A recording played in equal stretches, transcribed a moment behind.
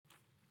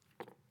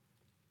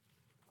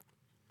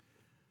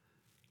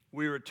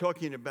We were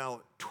talking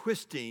about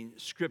twisting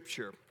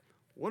Scripture.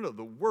 One of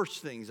the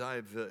worst things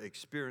I've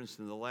experienced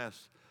in the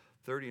last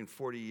 30 and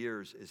 40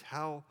 years is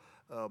how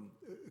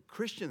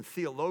Christian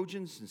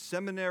theologians and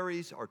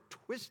seminaries are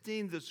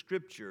twisting the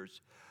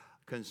Scriptures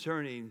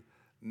concerning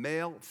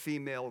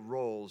male-female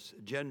roles,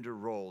 gender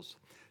roles.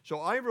 So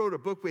I wrote a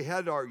book. We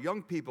had our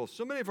young people,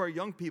 so many of our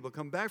young people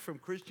come back from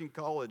Christian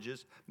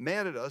colleges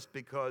mad at us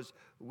because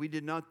we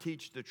did not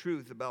teach the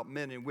truth about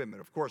men and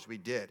women. Of course we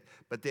did,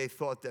 but they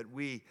thought that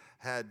we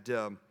had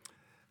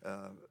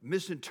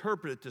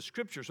misinterpreted the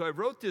Scripture. So I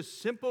wrote this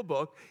simple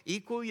book,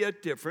 Equal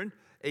Yet Different,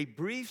 a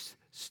brief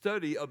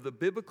study of the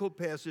biblical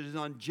passages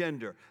on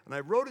gender. And I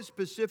wrote it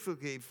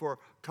specifically for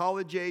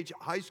college age,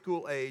 high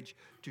school age,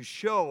 to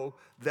show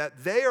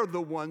that they are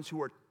the ones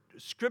who are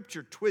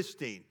Scripture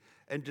twisting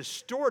and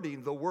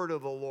distorting the word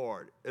of the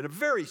Lord in a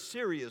very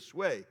serious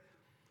way.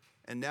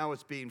 And now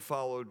it's being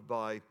followed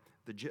by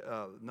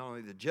not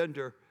only the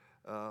gender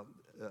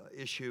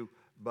issue,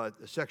 but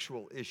the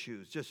sexual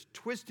issues. Just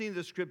twisting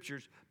the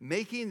Scriptures,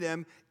 making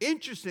them,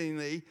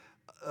 interestingly,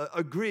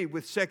 agree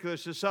with secular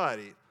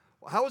society.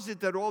 How is it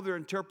that all their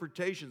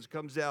interpretations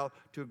comes out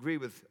to agree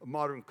with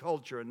modern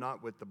culture and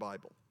not with the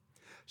Bible?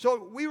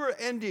 So we were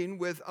ending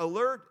with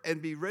alert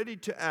and be ready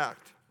to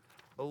act.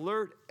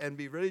 Alert and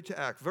be ready to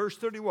act. Verse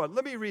 31.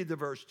 Let me read the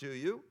verse to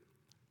you.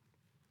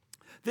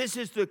 This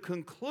is the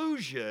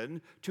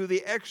conclusion to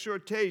the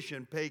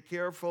exhortation. Pay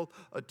careful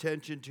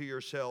attention to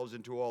yourselves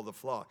and to all the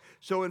flock.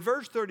 So in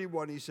verse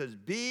 31, he says,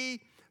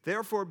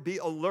 therefore be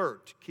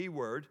alert. Key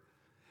word.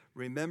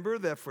 Remember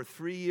that for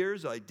 3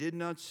 years I did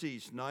not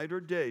cease night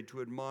or day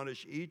to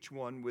admonish each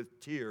one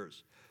with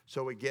tears.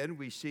 So again,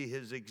 we see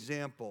his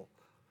example.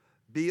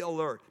 Be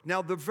alert.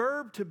 Now, the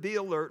verb to be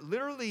alert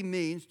literally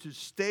means to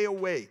stay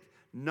awake,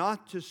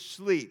 not to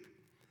sleep.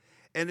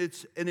 And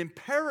it's an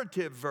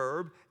imperative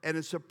verb, and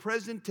it's a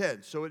present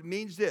tense. So it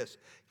means this: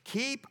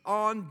 keep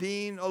on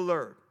being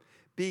alert.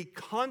 Be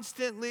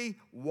constantly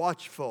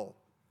watchful.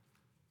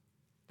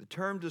 The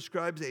term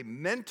describes a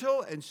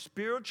mental and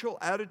spiritual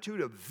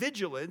attitude of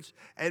vigilance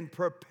and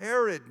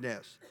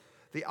preparedness.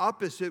 The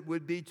opposite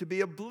would be to be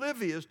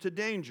oblivious to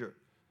danger,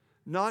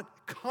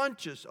 not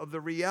conscious of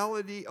the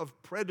reality of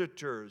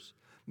predators,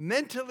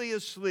 mentally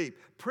asleep,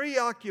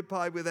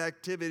 preoccupied with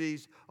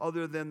activities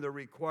other than the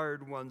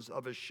required ones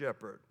of a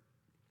shepherd.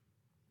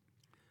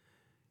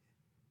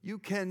 You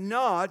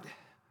cannot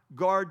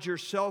guard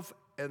yourself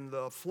and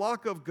the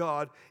flock of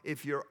God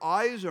if your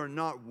eyes are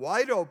not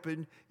wide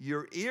open,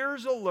 your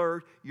ears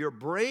alert, your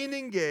brain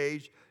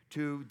engaged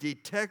to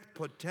detect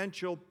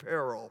potential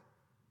peril.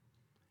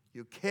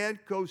 You can't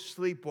go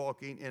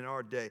sleepwalking in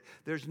our day.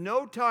 There's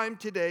no time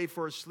today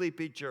for a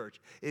sleepy church.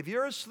 If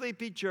you're a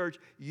sleepy church,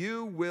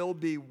 you will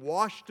be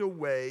washed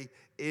away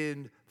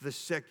in the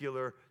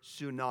secular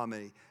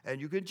tsunami.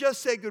 And you can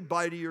just say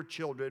goodbye to your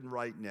children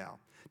right now.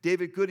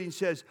 David Gooding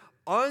says,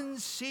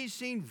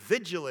 unceasing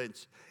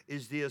vigilance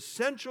is the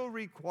essential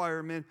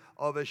requirement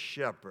of a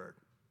shepherd.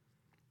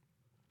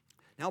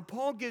 Now,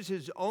 Paul gives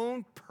his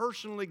own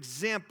personal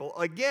example,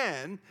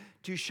 again,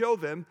 to show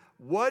them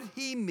what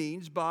he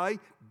means by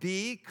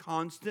be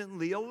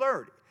constantly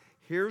alert.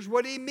 Here's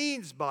what he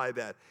means by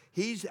that.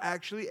 He's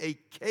actually a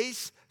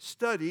case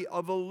study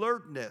of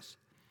alertness.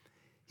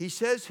 He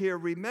says here,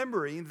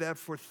 remembering that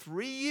for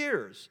 3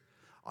 years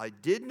I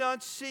did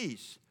not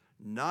cease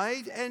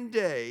night and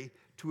day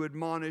to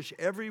admonish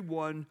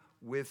everyone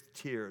with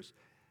tears.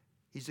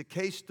 He's a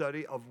case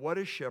study of what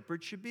a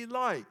shepherd should be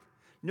like.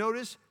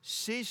 Notice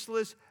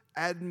ceaseless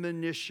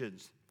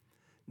admonitions.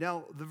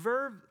 Now, the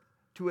verb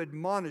to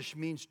admonish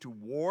means to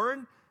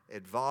warn,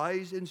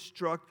 advise,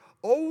 instruct,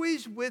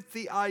 always with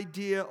the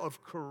idea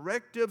of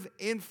corrective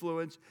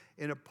influence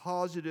in a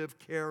positive,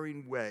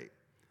 caring way.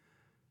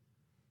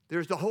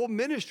 There's the whole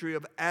ministry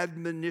of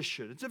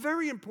admonition. It's a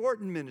very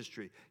important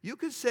ministry. You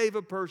can save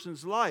a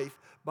person's life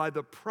by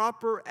the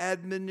proper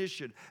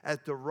admonition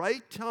at the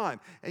right time.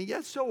 And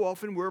yet so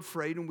often we're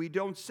afraid and we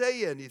don't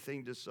say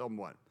anything to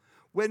someone.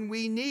 When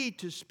we need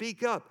to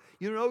speak up,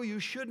 you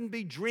shouldn't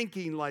be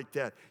drinking like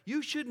that.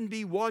 You shouldn't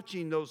be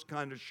watching those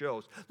kind of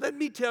shows. Let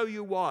me tell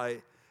you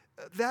why.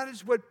 That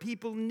is what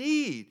people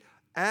need,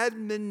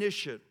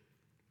 admonition.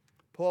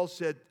 Paul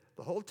said,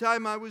 the whole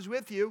time I was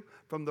with you,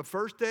 from the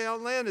first day I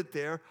landed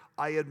there,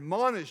 I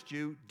admonished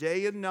you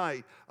day and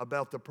night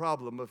about the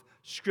problem of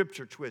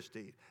Scripture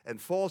twisting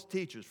and false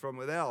teachers from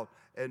without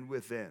and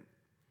within.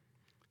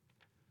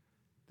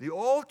 The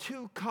all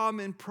too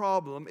common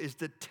problem is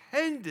the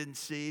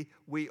tendency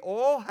we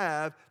all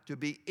have to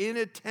be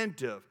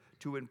inattentive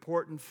to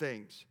important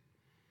things,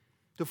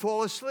 to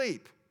fall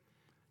asleep,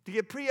 to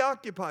get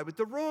preoccupied with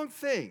the wrong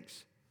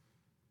things,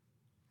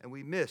 and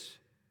we miss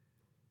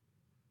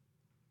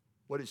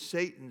what is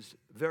Satan's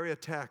very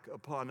attack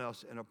upon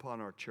us and upon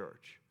our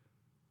church.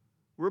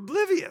 We're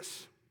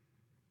oblivious.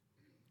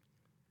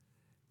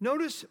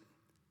 Notice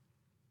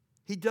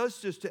he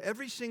does this to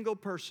every single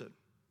person,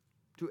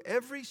 to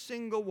every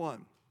single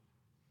one.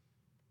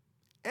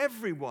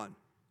 Everyone.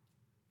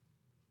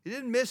 He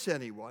didn't miss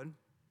anyone.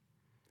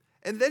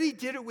 And then he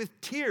did it with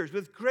tears,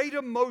 with great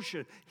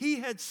emotion.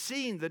 He had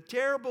seen the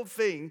terrible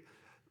things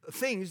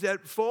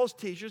that false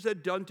teachers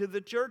had done to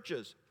the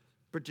churches,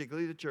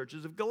 particularly the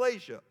churches of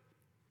Galatia.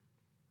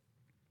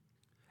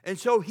 And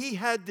so he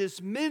had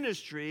this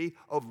ministry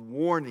of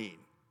warning.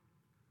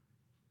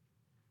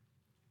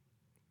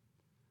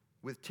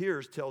 With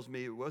tears tells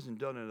me it wasn't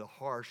done in a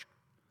harsh,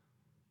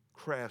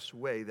 crass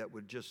way that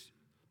would just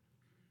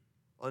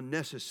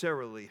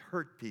unnecessarily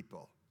hurt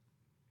people.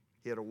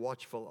 He had a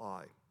watchful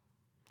eye.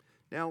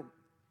 Now,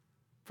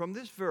 from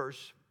this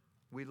verse,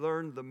 we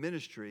learn the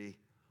ministry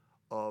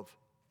of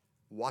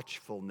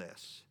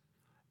watchfulness,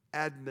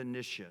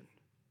 admonition,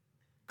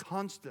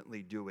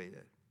 constantly doing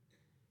it,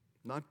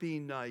 not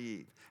being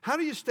naive. How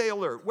do you stay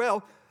alert?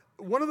 Well,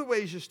 one of the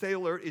ways you stay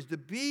alert is to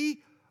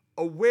be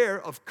aware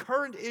of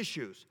current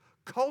issues,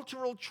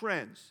 cultural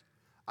trends.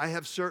 I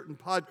have certain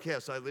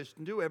podcasts I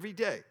listen to every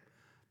day.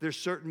 There's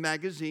certain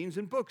magazines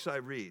and books I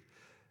read.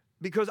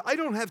 Because I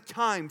don't have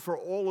time for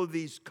all of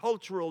these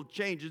cultural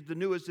changes, the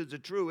newest is the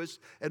truest,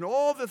 and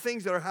all the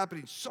things that are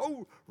happening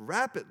so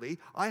rapidly,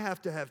 I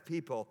have to have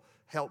people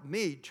help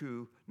me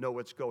to know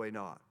what's going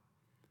on.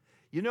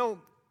 You know,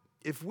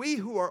 if we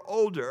who are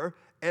older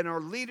and are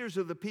leaders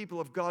of the people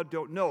of God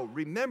don't know,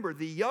 remember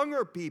the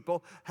younger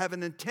people have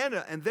an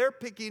antenna and they're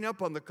picking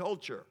up on the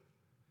culture.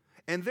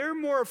 And they're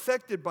more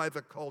affected by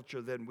the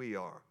culture than we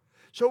are.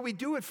 So we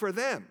do it for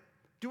them.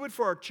 Do it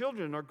for our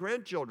children, our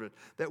grandchildren,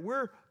 that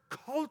we're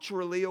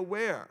culturally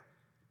aware.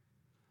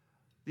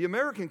 The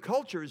American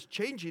culture is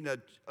changing at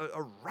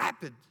a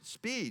rapid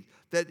speed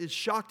that has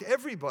shocked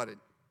everybody.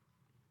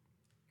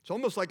 It's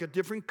almost like a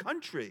different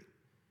country.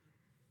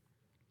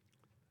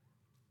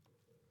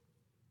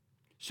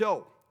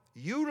 So,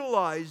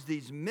 utilize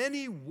these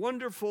many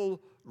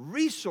wonderful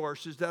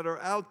resources that are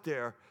out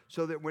there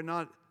so that we're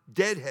not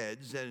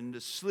deadheads and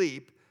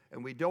asleep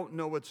and we don't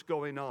know what's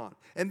going on.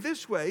 And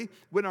this way,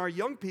 when our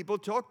young people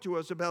talk to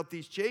us about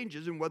these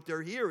changes and what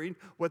they're hearing,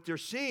 what they're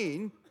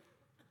seeing,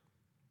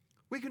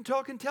 we can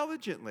talk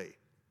intelligently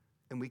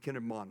and we can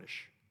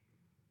admonish.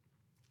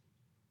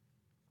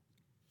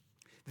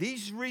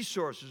 These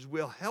resources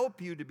will help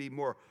you to be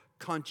more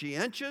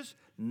conscientious,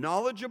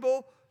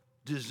 knowledgeable,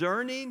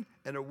 discerning,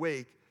 and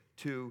awake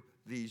to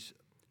these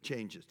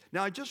changes.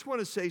 Now, I just want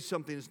to say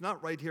something that's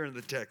not right here in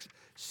the text.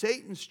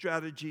 Satan's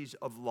strategies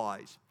of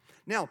lies.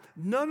 Now,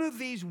 none of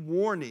these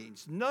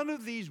warnings, none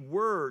of these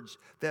words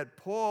that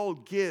Paul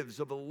gives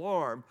of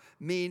alarm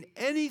mean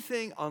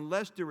anything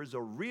unless there is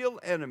a real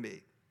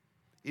enemy.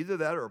 Either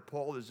that or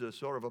Paul is a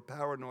sort of a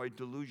paranoid,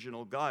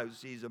 delusional guy who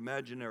sees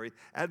imaginary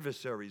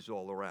adversaries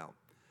all around.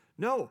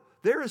 No,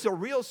 there is a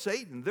real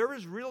Satan. There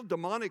is real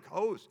demonic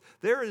hosts.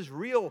 There is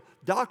real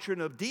doctrine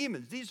of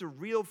demons. These are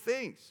real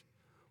things.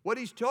 What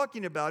he's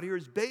talking about here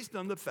is based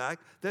on the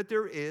fact that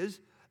there is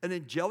an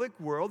angelic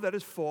world that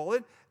has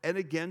fallen and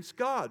against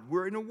God.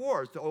 We're in a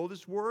war. It's the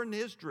oldest war in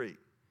history.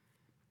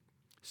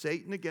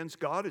 Satan against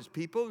God, his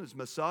people, his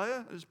Messiah,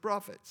 and his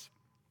prophets.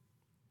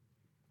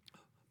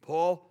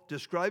 Paul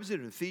describes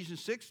it in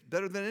Ephesians 6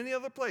 better than any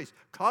other place.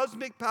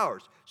 Cosmic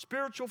powers,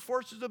 spiritual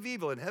forces of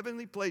evil in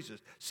heavenly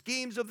places,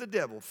 schemes of the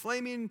devil,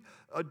 flaming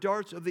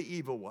darts of the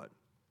evil one.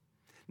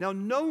 Now,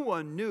 no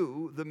one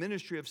knew the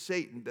ministry of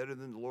Satan better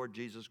than the Lord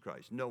Jesus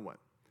Christ. No one.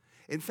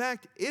 In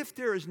fact, if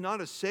there is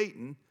not a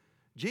Satan,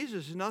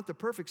 Jesus is not the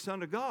perfect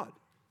Son of God.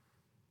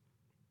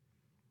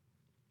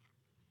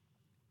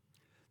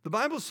 The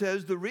Bible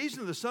says the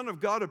reason the Son of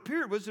God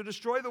appeared was to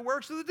destroy the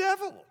works of the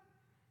devil.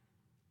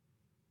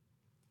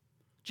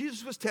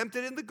 Jesus was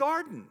tempted in the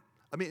garden.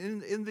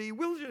 In the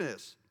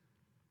wilderness.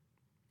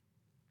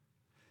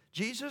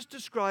 Jesus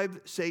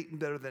described Satan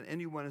better than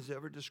anyone has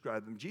ever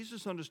described him.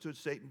 Jesus understood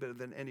Satan better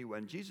than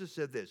anyone. Jesus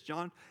said this,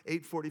 John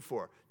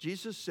 8:44.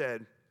 Jesus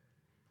said,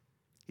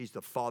 he's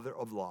the father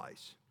of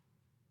lies.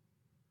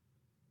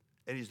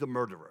 And he's the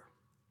murderer.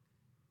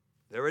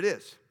 There it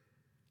is.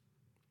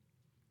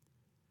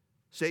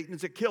 Satan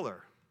is a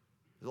killer.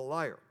 He's a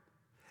liar.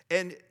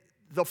 And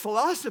the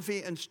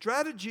philosophy and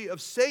strategy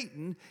of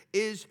Satan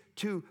is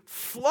to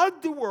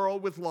flood the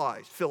world with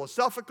lies.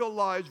 Philosophical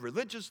lies,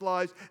 religious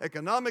lies,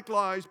 economic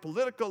lies,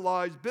 political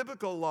lies,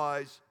 biblical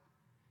lies.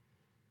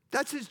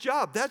 That's his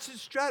job. That's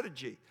his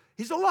strategy.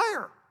 He's a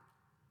liar.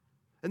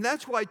 And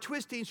that's why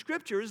twisting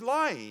Scripture is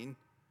lying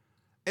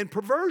and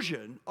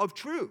perversion of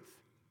truth.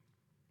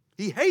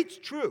 He hates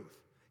truth.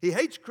 He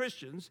hates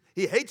Christians.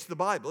 He hates the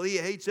Bible. He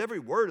hates every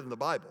word in the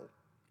Bible.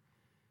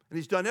 And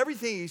he's done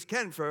everything he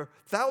can for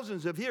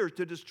thousands of years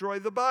to destroy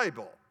the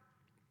Bible.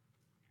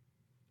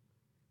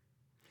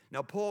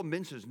 Now, Paul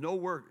minces no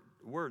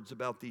words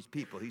about these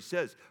people. He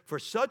says, for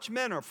such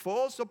men are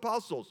false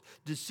apostles,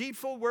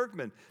 deceitful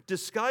workmen,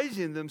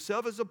 disguising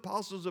themselves as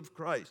apostles of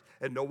Christ.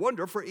 And no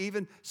wonder, for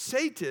even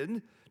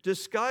Satan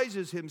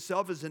disguises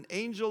himself as an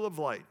angel of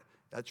light.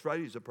 That's right,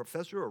 he's a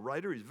professor, a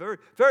writer, he's a very,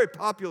 very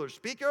popular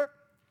speaker.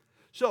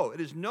 So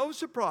it is no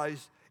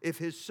surprise if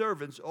his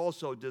servants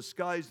also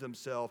disguise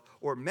themselves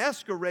or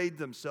masquerade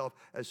themselves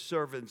as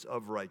servants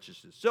of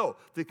righteousness. So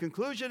the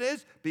conclusion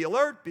is, be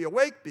alert, be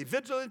awake, be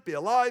vigilant, be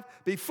alive,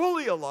 be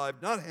fully alive,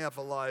 not half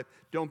alive.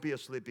 Don't be a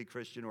sleepy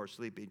Christian or a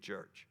sleeping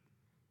church.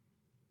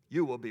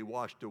 You will be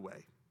washed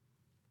away.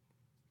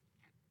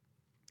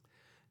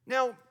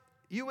 Now,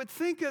 you would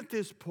think at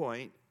this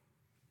point,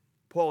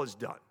 Paul is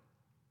done.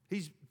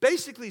 He's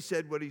basically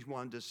said what he's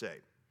wanted to say.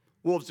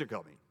 Wolves are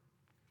coming.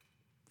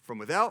 From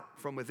without,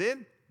 from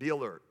within, be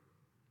alert.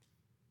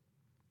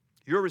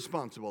 You're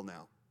responsible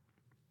now.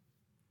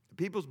 The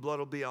people's blood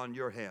will be on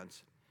your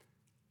hands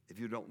if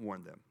you don't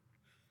warn them.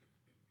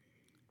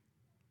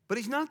 But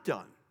he's not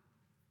done.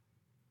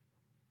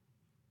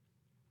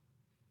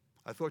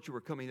 I thought you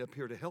were coming up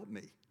here to help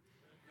me.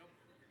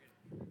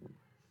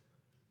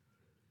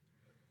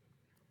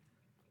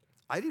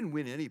 I didn't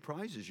win any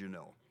prizes, you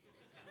know.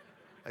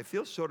 I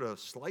feel sort of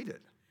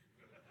slighted.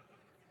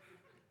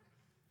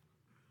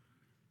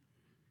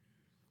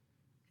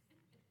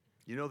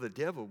 You know, the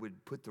devil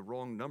would put the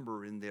wrong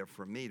number in there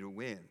for me to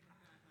win.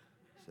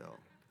 So,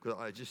 'cause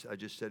I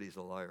just said he's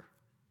a liar.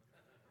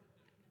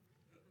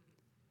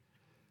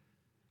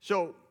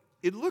 So,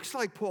 it looks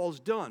like Paul's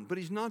done, but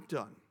he's not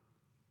done.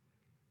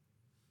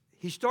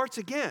 He starts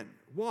again.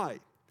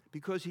 Why?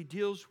 Because he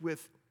deals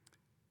with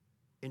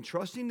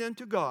entrusting them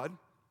to God,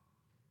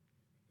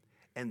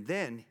 and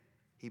then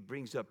he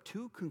brings up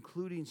two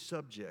concluding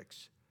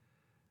subjects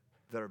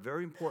that are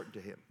very important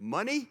to him: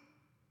 money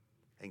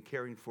and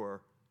caring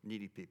for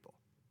needy people.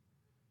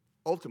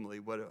 Ultimately,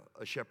 what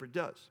a shepherd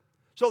does.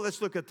 So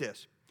let's look at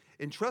this.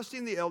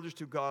 Entrusting the elders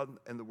to God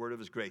and the word of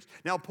his grace.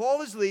 Now,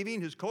 Paul is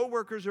leaving. His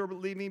co-workers are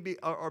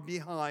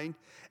behind,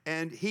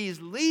 and he's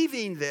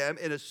leaving them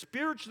in a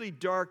spiritually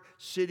dark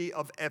city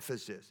of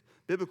Ephesus.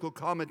 Biblical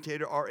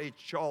commentator R.H.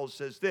 Charles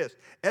says this: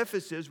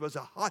 Ephesus was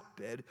a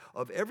hotbed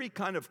of every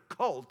kind of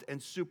cult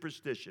and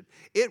superstition.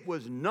 It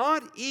was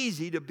not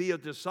easy to be a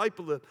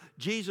disciple of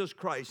Jesus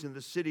Christ in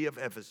the city of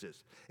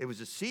Ephesus. It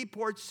was a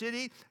seaport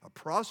city, a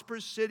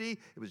prosperous city.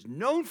 It was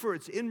known for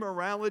its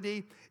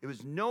immorality. It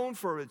was known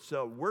for its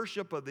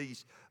worship of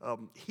these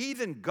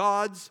heathen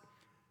gods.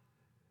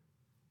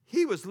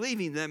 He was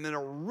leaving them in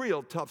a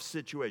real tough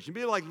situation. It'd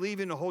be like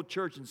leaving a whole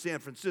church in San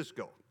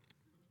Francisco.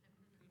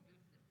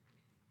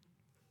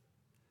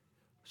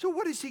 So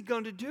what is he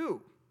going to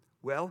do?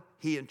 Well,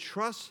 he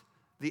entrusts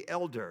the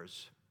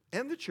elders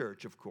and the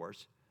church, of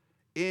course,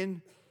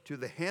 into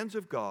the hands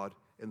of God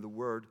and the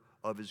word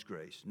of his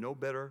grace. No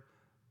better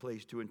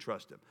place to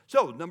entrust them.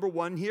 So, number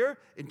one here,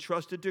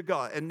 entrusted to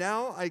God. And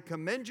now I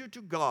commend you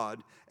to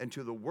God and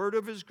to the word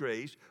of his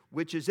grace,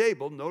 which is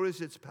able,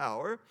 notice its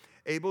power,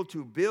 able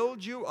to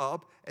build you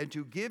up and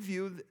to give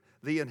you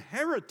the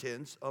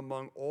inheritance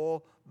among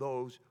all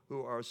those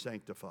who are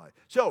sanctified.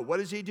 So, what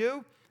does he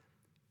do?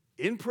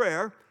 In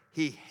prayer,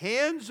 he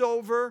hands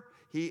over,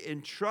 he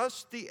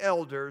entrusts the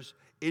elders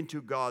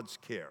into God's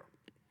care.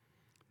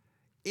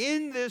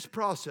 In this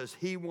process,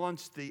 he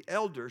wants the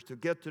elders to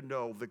get to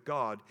know the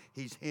God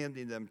he's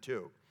handing them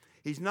to.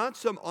 He's not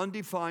some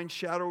undefined,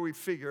 shadowy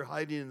figure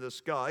hiding in the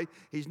sky.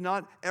 He's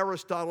not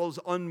Aristotle's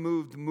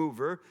unmoved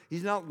mover.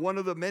 He's not one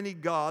of the many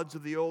gods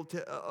of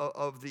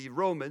the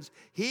Romans.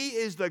 He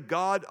is the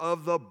God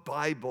of the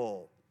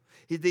Bible.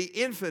 He's the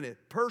infinite,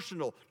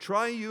 personal,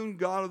 triune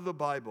God of the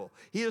Bible.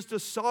 He is the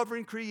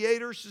sovereign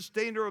creator,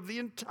 sustainer of the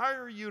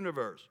entire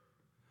universe.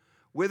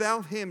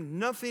 Without him,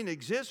 nothing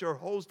exists or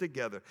holds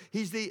together.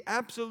 He's the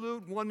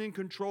absolute one in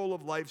control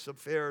of life's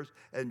affairs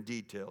and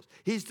details.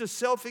 He's the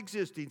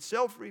self-existing,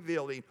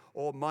 self-revealing,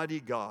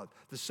 almighty God.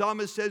 The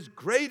psalmist says,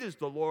 "Great is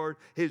the Lord.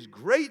 His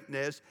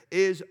greatness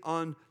is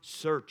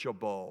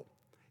unsearchable."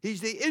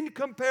 He's the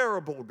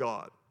incomparable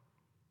God.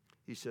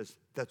 He says,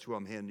 that's who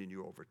I'm handing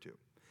you over to.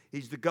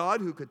 He's the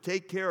God who could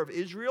take care of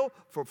Israel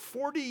for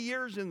 40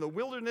 years in the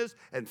wilderness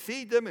and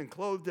feed them and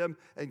clothe them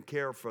and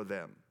care for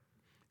them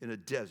in a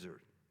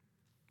desert.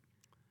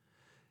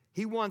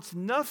 He wants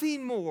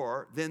nothing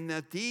more than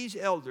that these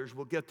elders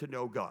will get to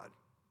know God,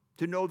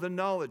 to know the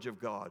knowledge of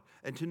God,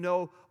 and to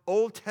know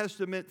Old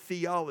Testament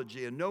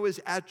theology, and know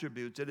his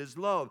attributes and his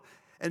love,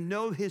 and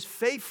know his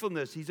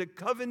faithfulness. He's a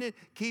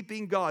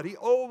covenant-keeping God. He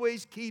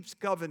always keeps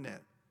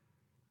covenant.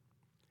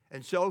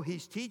 And so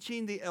he's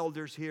teaching the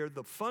elders here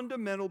the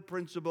fundamental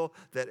principle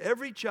that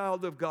every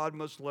child of God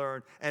must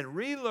learn and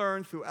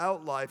relearn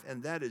throughout life,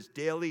 and that is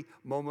daily,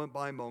 moment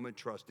by moment,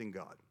 trusting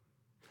God.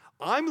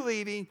 I'm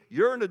leaving,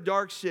 you're in a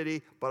dark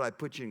city, but I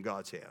put you in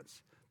God's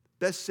hands.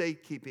 Best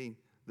safekeeping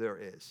there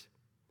is.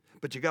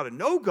 But you got to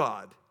know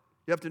God.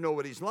 You have to know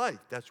what he's like.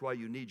 That's why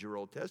you need your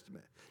Old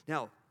Testament.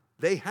 Now,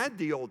 they had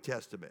the Old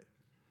Testament.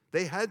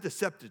 They had the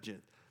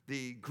Septuagint,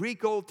 the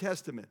Greek Old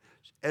Testament,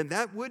 and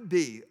that would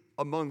be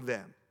among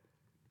them.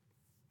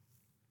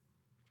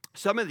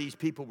 Some of these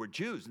people were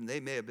Jews, and they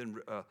may have been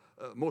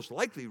most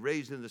likely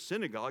raised in the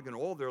synagogue, and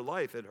all their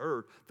life had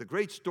heard the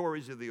great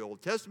stories of the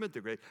Old Testament,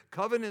 the great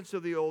covenants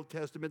of the Old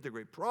Testament, the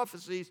great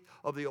prophecies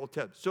of the Old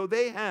Testament. So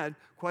they had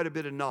quite a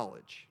bit of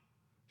knowledge.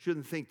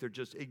 Shouldn't think they're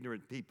just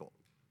ignorant people.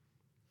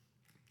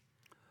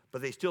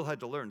 But they still had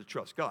to learn to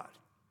trust God.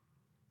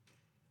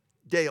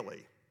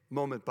 Daily,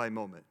 moment by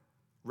moment,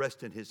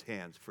 rest in his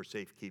hands for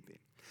safekeeping.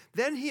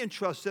 Then he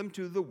entrusts them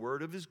to the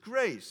word of his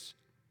grace.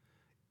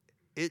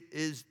 It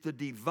is the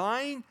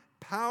divine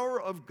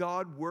power of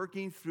God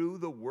working through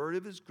the word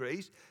of his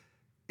grace.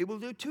 It will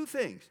do two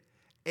things: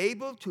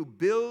 able to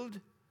build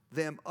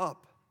them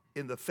up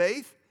in the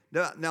faith.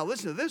 Now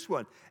listen to this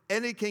one.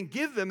 And it can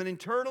give them an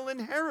eternal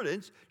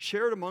inheritance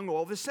shared among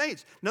all the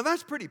saints. Now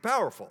that's pretty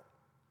powerful.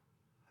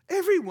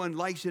 Everyone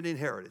likes an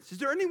inheritance. Is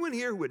there anyone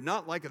here who would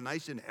not like a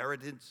nice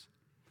inheritance?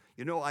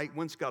 You know, I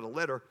once got a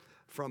letter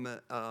from an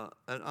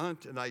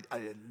aunt, and I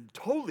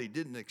totally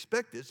didn't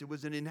expect this. It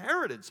was an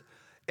inheritance.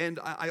 And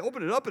I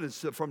opened it up, and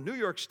it's from New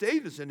York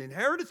State. It's an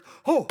inheritance.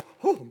 Oh,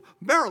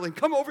 Marilyn,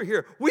 come over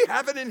here. We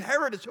have an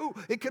inheritance.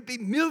 It could be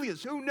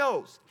millions. Who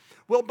knows?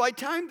 Well, by the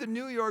time the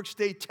New York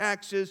State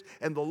taxes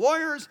and the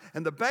lawyers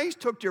and the banks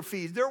took their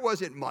fees, there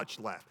wasn't much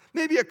left.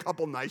 Maybe a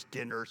couple nice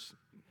dinners.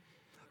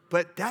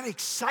 But that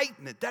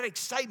excitement,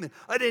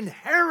 an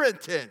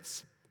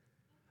inheritance.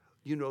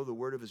 You know, the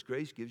word of his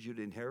grace gives you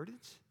an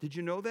inheritance. Did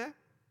you know that?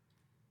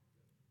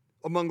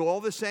 Among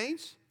all the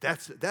saints,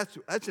 that's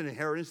an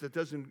inheritance that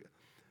doesn't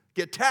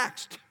get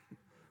taxed.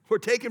 We're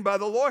taken by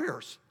the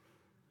lawyers.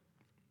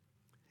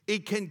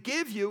 It can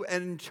give you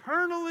an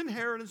eternal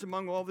inheritance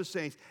among all the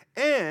saints.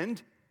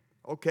 And,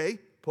 okay,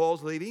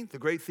 Paul's leaving, the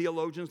great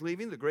theologian's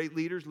leaving, the great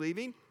leader's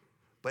leaving,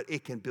 but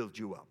it can build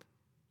you up.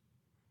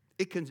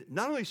 It can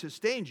not only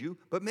sustain you,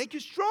 but make you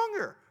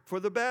stronger for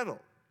the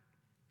battle.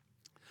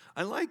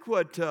 I like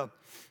what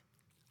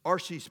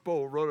R.C.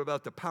 Sproul wrote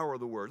about the power of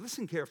the word.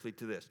 Listen carefully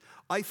to this.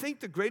 I think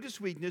the greatest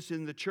weakness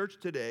in the church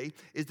today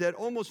is that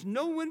almost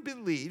no one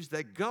believes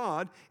that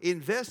God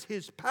invests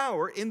his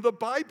power in the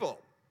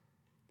Bible.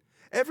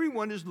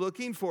 Everyone is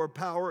looking for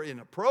power in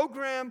a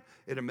program,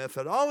 in a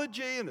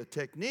methodology, in a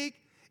technique,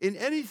 in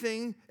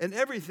anything and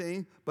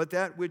everything but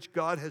that which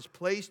God has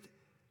placed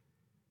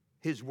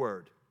his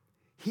word.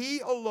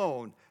 He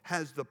alone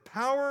has the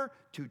power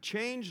to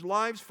change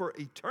lives for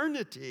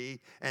eternity,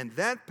 and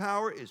that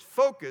power is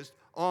focused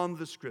on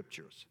the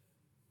scriptures.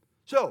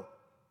 So,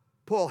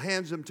 Paul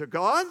hands them to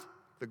God,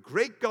 the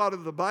great God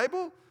of the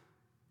Bible,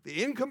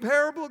 the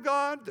incomparable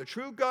God, the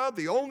true God,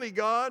 the only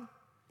God,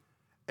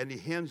 and he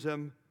hands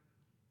them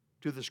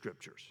to the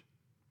scriptures.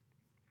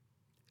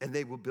 And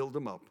they will build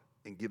them up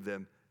and give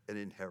them an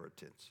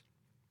inheritance.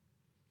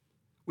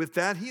 With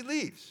that, he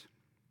leaves.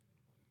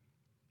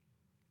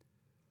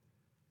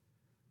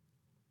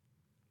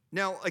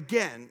 Now,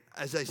 again,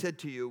 as I said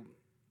to you,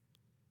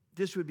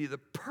 this would be the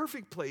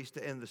perfect place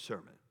to end the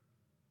sermon.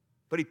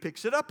 But he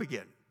picks it up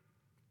again.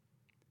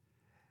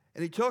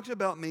 And he talks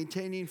about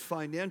maintaining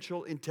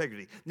financial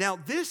integrity. Now,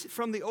 this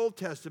from the Old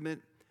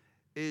Testament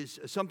is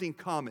something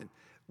common.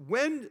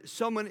 When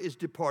someone is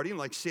departing,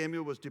 like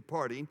Samuel was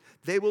departing,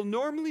 they will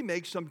normally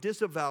make some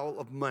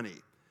disavowal of money.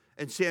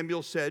 And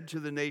Samuel said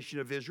to the nation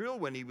of Israel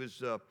when he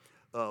was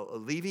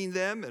leaving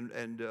them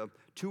and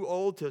too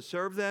old to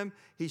serve them,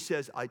 he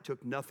says, I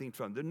took nothing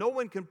from them. No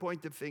one can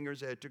point the fingers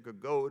that I took a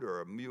goat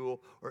or a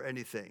mule or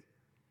anything.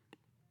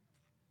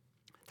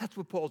 That's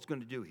what Paul's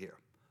going to do here.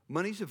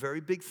 Money's a very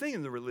big thing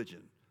in the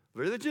religion.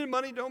 Religion and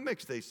money don't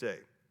mix, they say.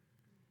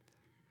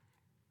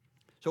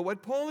 So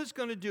what Paul is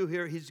going to do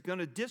here, he's going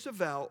to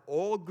disavow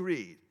all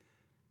greed.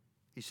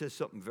 He says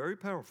something very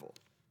powerful.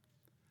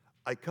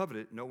 I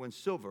coveted no one's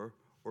silver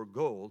or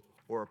gold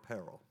or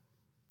apparel.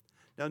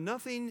 Now,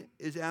 nothing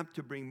is apt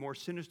to bring more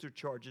sinister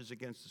charges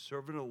against the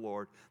servant of the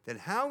Lord than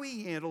how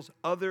he handles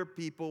other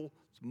people's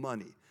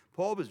money.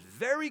 Paul was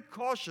very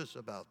cautious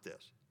about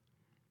this.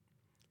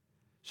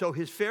 So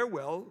his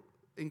farewell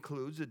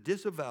includes a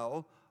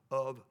disavowal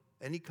of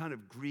any kind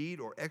of greed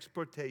or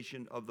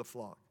exploitation of the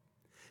flock.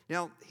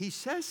 Now, he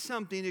says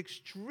something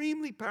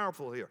extremely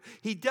powerful here.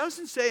 He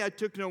doesn't say, I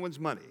took no one's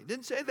money. He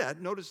didn't say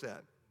that. Notice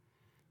that.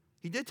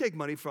 He did take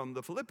money from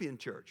the Philippian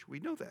church. We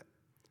know that.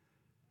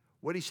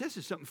 What he says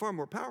is something far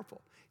more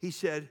powerful. He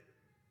said,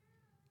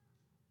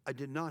 I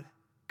did not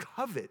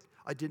covet.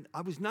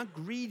 I was not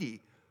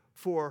greedy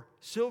for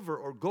silver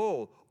or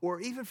gold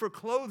or even for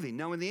clothing.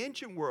 Now, in the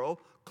ancient world,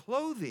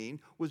 clothing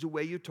was a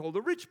way you told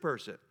a rich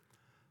person.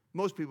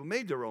 Most people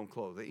made their own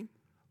clothing,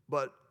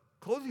 but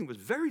clothing was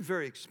very,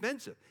 very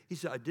expensive. He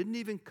said, I didn't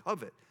even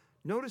covet.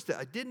 Notice that.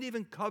 I didn't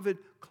even covet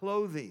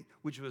clothing,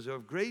 which was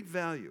of great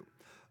value.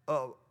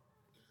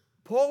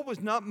 Paul was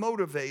not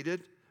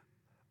motivated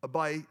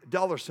by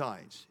dollar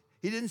signs.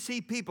 He didn't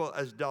see people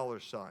as dollar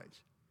signs.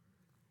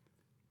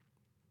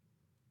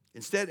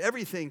 Instead,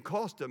 everything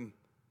cost him.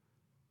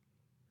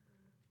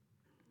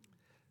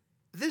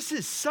 This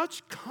is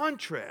such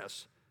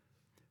contrast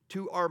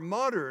to our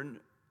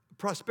modern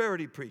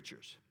prosperity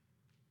preachers.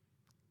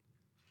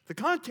 The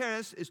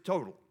contrast is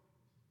total.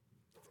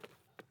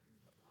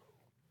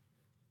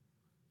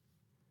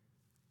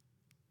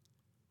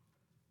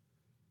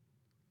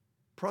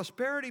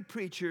 Prosperity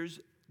preachers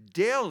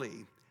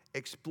daily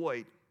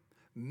exploit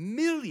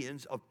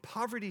millions of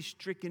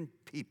poverty-stricken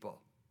people,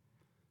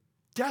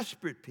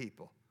 desperate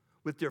people,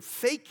 with their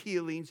fake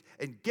healings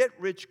and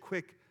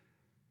get-rich-quick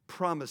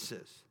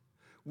promises.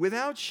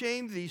 Without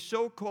shame, these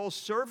so-called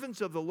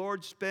servants of the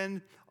Lord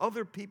spend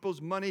other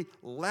people's money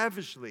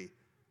lavishly.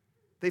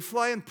 They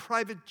fly in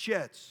private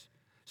jets,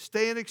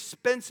 stay in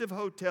expensive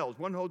hotels.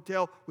 One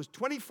hotel was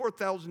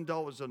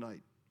 $24,000 a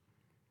night.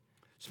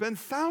 Spend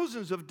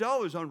thousands of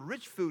dollars on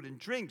rich food and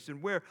drinks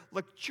and wear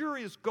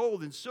luxurious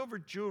gold and silver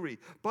jewelry,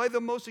 buy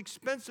the most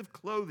expensive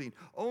clothing,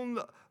 own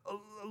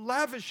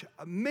lavish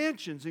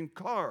mansions and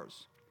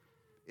cars.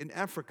 In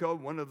Africa,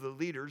 one of the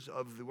leaders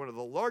of one of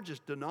the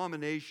largest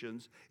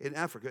denominations in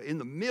Africa, in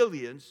the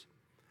millions,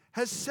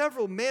 has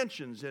several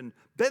mansions and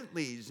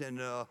Bentleys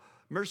and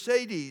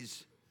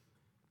Mercedes.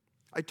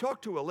 I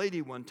talked to a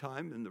lady one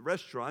time in the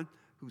restaurant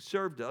who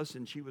served us,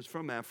 and she was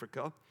from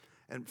Africa,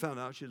 and found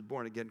out she was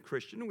born-again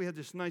Christian, and we had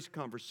this nice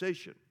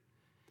conversation.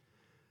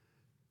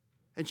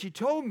 And she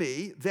told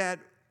me that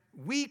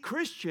we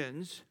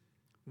Christians,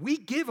 we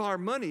give our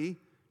money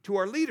to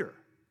our leader.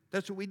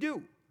 That's what we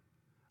do.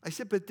 I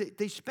said, but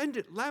they spend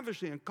it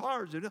lavishly on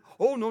cars. And,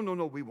 oh,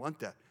 no, we want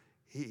that.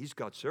 He's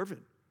God's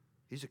servant.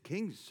 He's a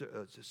king's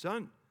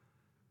son.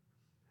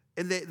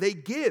 And they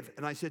give.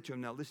 And I said to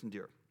him, now listen,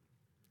 dear.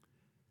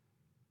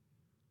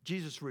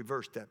 Jesus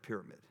reversed that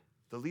pyramid.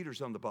 The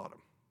leader's on the bottom.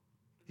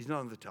 He's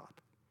not on the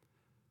top.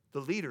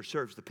 The leader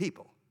serves the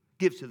people,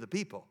 gives to the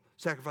people,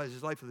 sacrifices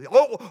his life for the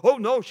people. Oh,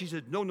 no. She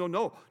said,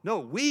 no,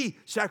 we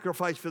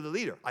sacrifice for the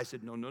leader. I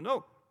said,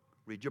 no.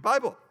 Read your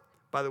Bible.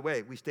 By the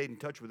way, we stayed in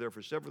touch with her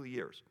for several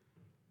years.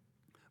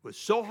 It was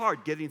so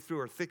hard getting through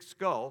her thick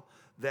skull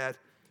that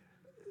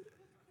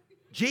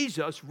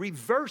Jesus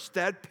reversed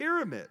that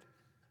pyramid.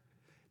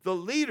 The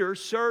leader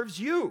serves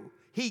you.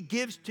 He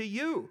gives to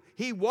you.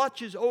 He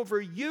watches over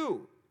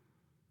you.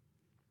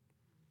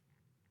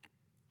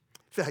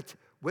 In fact,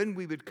 when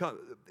we would come,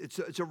 it's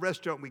a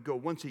restaurant we go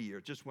once a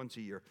year, just once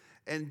a year.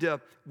 And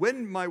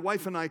when my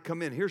wife and I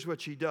come in, here's what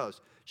she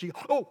does. She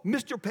goes, oh,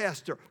 Mr.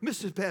 Pastor,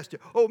 Mrs. Pastor,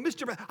 oh,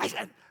 Mr. Pastor. I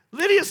said,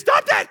 Lydia,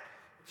 stop that.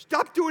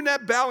 Stop doing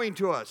that bowing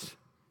to us.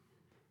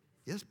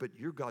 Yes, but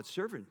you're God's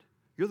servant.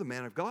 You're the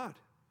man of God.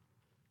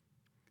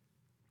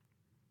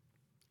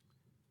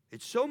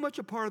 It's so much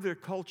a part of their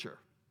culture.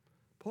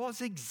 Paul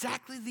is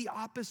exactly the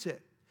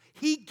opposite.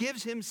 He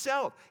gives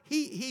himself.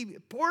 He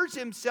pours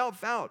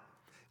himself out.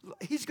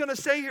 He's going to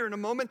say here in a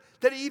moment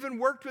that he even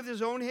worked with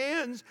his own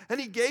hands and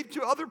he gave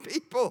to other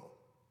people.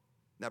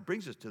 That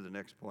brings us to the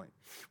next point.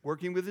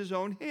 Working with his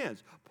own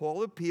hands.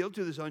 Paul appealed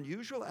to this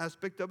unusual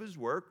aspect of his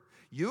work.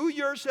 You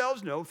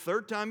yourselves know,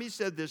 third time he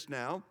said this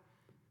now,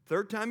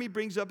 third time he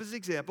brings up his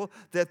example,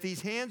 that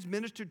these hands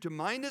ministered to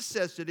my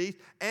necessities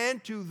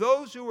and to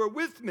those who were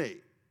with me.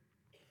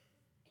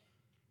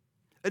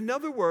 In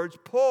other words,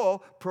 Paul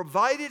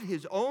provided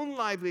his own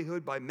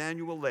livelihood by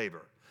manual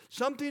labor.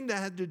 Something that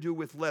had to do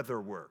with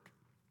leather work.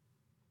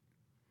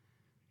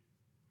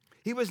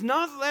 He was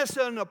not less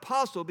an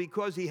apostle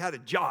because he had a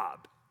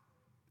job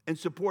and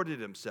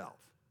supported himself.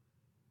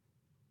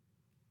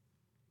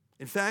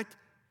 In fact,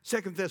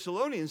 2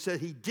 Thessalonians said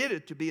he did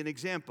it to be an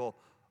example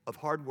of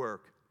hard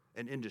work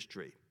and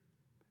industry,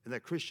 and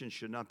that Christians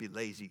should not be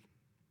lazy.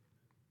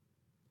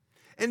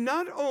 And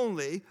not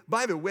only,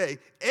 by the way,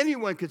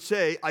 anyone could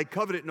say, I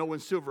coveted no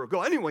one's silver or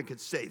gold. Anyone could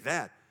say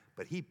that,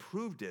 but he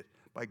proved it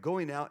by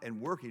going out and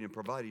working and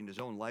providing his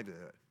own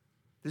livelihood.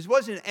 This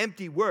wasn't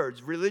empty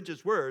words,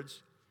 religious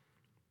words.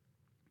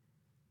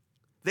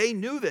 They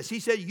knew this. He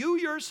said, you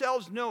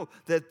yourselves know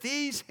that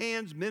these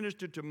hands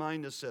ministered to my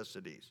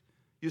necessities.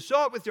 You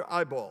saw it with your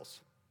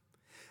eyeballs.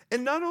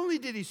 And not only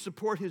did he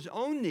support his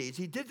own needs,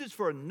 he did this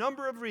for a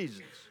number of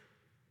reasons.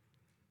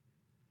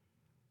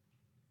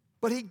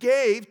 But he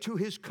gave to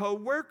his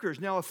co-workers.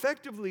 Now,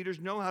 effective leaders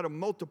know how to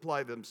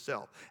multiply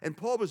themselves. And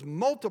Paul was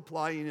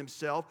multiplying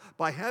himself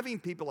by having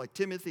people like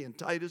Timothy and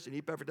Titus and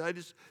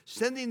Epaphroditus,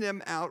 sending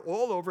them out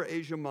all over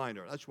Asia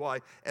Minor. That's why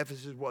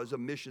Ephesus was a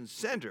mission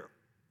center.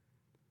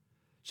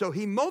 So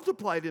he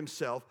multiplied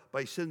himself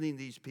by sending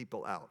these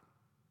people out.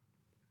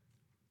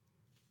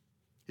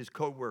 His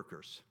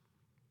co-workers.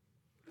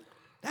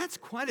 That's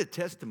quite a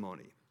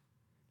testimony.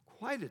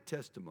 Quite a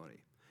testimony.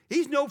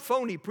 He's no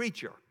phony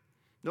preacher.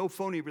 No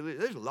phony religion.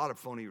 There's a lot of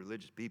phony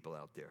religious people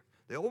out there.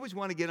 They always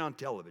want to get on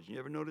television. You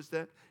ever notice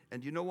that?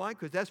 And you know why?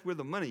 Because that's where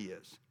the money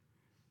is.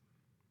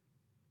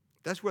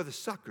 That's where the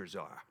suckers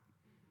are.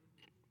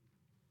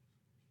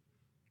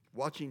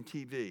 Watching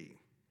TV.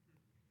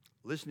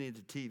 Listening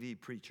to TV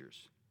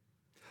preachers.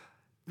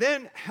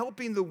 Then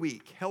helping the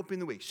weak. Helping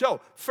the weak.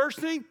 So, first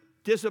thing,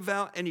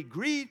 disavow any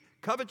greed,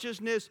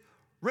 covetousness,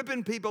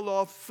 ripping people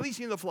off,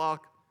 fleecing the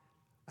flock.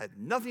 I had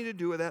nothing to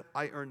do with that.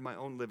 I earned my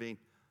own living.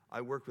 I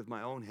worked with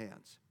my own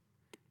hands.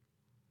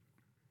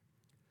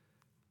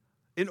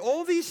 In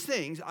all these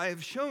things, I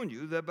have shown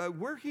you that by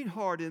working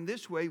hard in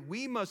this way,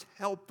 we must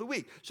help the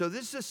weak. So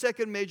this is the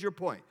second major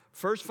point.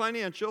 First,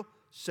 financial.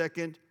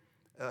 Second,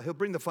 he'll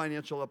bring the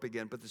financial up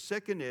again. But the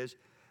second is,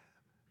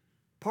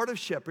 part of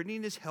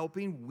shepherding is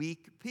helping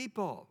weak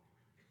people.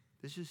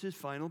 This is his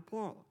final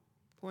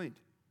point.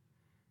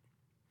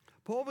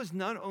 Paul Paul was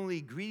not only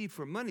greedy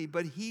for money,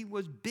 but he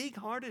was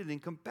big-hearted and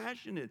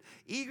compassionate,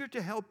 eager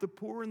to help the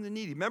poor and the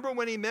needy. Remember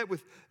when he met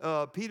with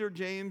Peter,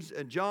 James,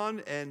 and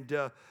John, and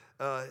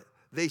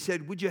they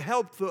said, would you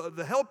help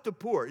the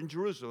poor in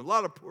Jerusalem? A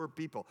lot of poor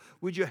people.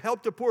 Would you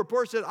help the poor?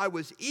 Paul said, I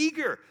was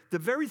eager. The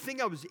very thing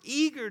I was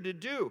eager to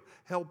do,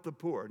 help the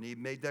poor. And he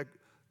made that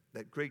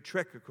great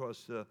trek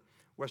across the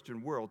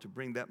Western world to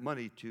bring that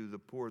money to the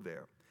poor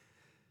there.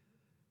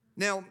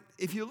 Now,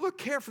 if you look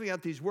carefully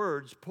at these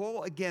words,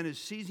 Paul again is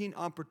seizing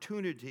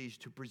opportunities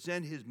to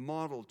present his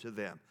model to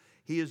them.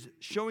 He is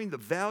showing the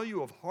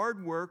value of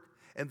hard work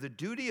and the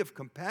duty of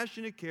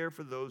compassionate care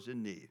for those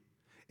in need.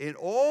 In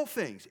all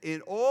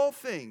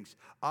things,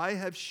 I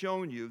have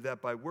shown you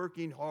that by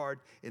working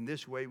hard in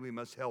this way, we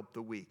must help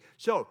the weak.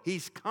 So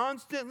he's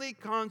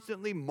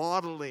constantly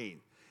modeling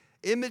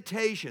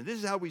imitation. This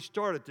is how we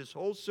started this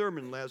whole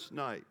sermon last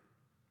night.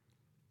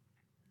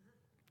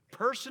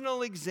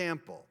 Personal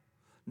example,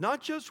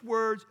 not just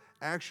words,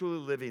 actually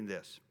living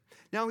this.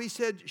 Now he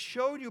said,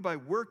 showed you by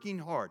working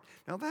hard.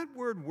 Now that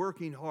word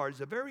working hard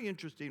is a very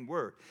interesting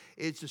word.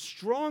 It's a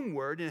strong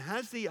word and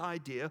has the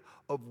idea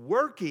of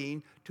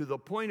working to the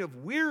point of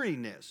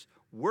weariness.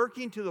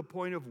 Working to the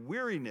point of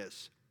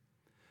weariness.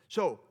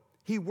 So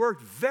he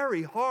worked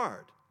very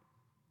hard.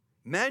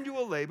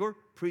 Manual labor,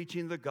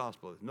 preaching the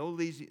gospel. No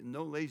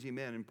lazy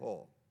man in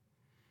Paul.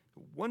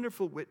 A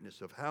wonderful witness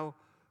of how,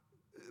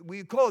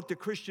 we call it the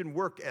Christian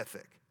work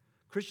ethic.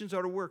 Christians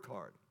are to work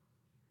hard.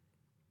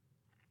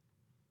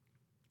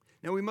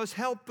 Now, we must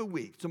help the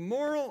weak. It's a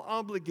moral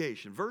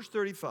obligation. Verse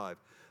 35,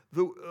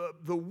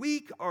 the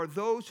weak are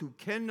those who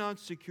cannot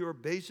secure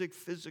basic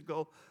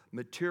physical,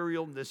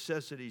 material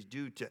necessities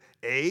due to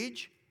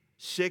age,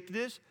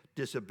 sickness,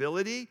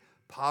 disability,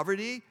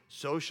 poverty,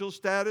 social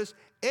status,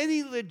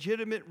 any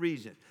legitimate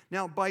reason.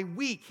 Now, by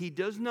weak, he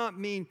does not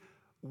mean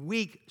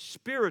weak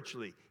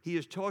spiritually. He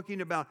is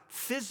talking about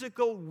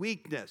physical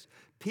weakness.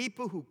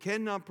 People who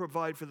cannot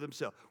provide for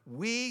themselves.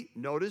 We,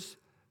 notice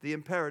the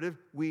imperative,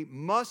 we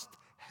must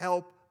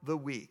help the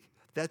weak.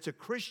 That's a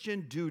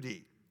Christian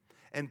duty.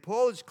 And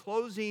Paul is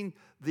closing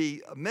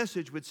the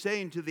message with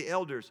saying to the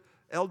elders,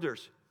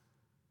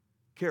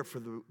 care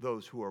for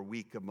those who are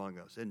weak among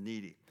us and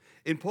needy.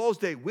 In Paul's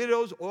day,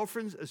 widows,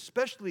 orphans,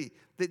 especially,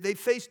 they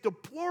faced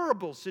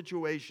deplorable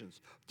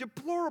situations,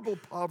 deplorable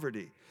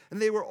poverty.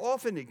 And they were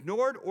often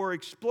ignored or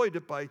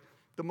exploited by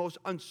the most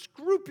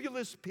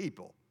unscrupulous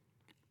people.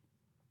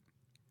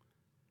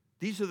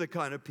 These are the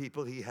kind of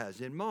people he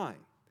has in mind.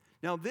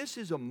 Now, this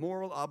is a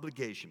moral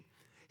obligation.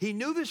 He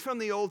knew this from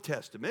the Old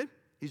Testament.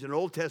 He's an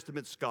Old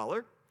Testament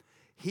scholar.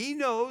 He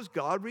knows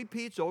God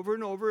repeats over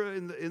and over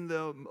in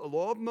the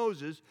law of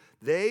Moses,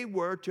 they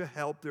were to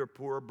help their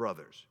poor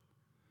brothers.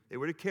 They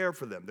were to care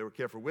for them. They were to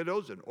care for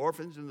widows and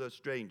orphans and the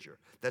stranger.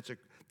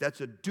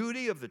 That's a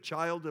duty of the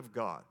child of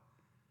God.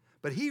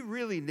 But he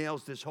really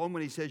nails this home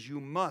when he says, you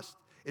must.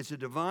 It's a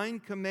divine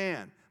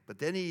command. But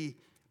then he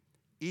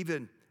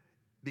even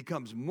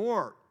becomes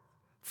more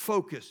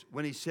focused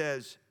when he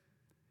says,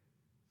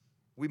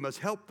 we must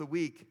help the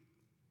weak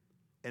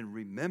and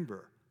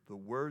remember the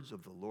words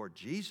of the Lord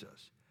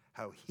Jesus,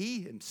 how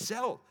he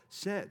himself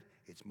said,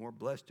 it's more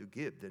blessed to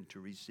give than to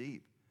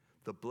receive.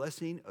 The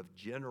blessing of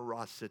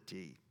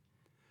generosity.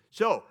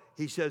 So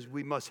he says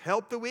we must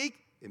help the weak,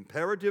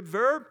 imperative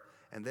verb,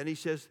 and then he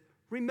says,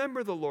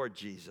 remember the Lord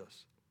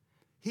Jesus.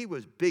 He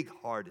was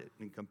big-hearted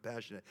and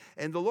compassionate.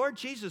 And the Lord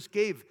Jesus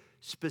gave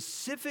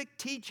specific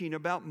teaching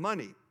about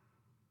money,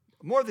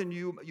 more than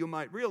you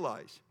might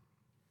realize.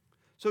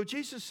 So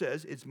Jesus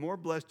says it's more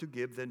blessed to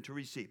give than to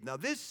receive. Now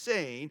this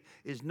saying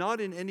is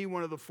not in any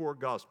one of the four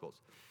Gospels.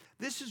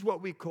 This is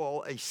what we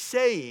call a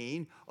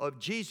saying of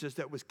Jesus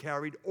that was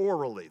carried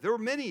orally. There were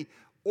many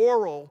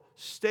oral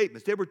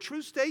statements. They were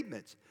true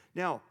statements.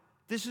 Now,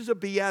 this is a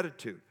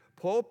beatitude.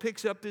 Paul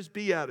picks up this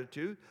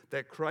beatitude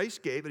that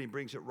Christ gave and he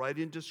brings it right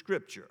into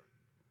Scripture.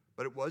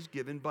 But it was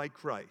given by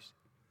Christ.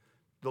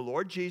 The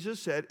Lord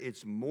Jesus said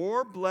it's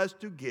more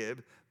blessed to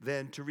give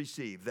than to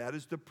receive. That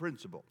is the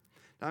principle.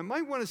 Now, I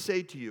might want to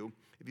say to you,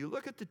 if you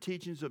look at the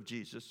teachings of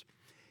Jesus,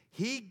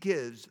 he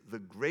gives the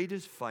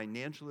greatest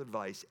financial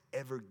advice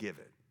ever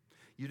given.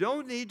 You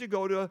don't need to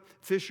go to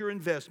Fisher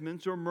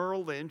Investments or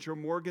Merrill Lynch or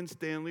Morgan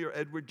Stanley or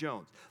Edward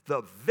Jones.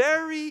 The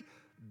very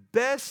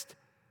best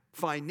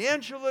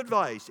financial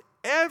advice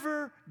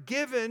ever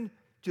given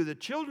to the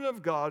children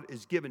of God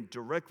is given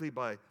directly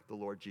by the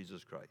Lord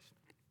Jesus Christ.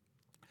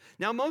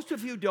 Now, most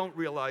of you don't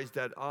realize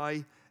that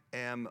I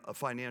am a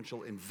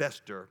financial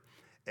investor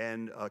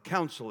and a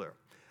counselor.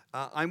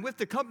 I'm with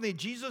the company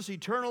Jesus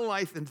Eternal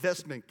Life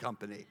Investment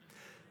Company.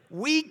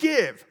 We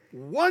give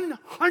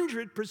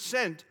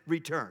 100%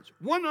 returns,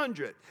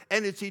 100,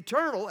 and it's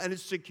eternal and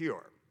it's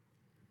secure.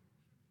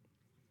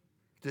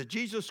 The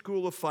Jesus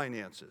School of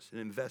Finances and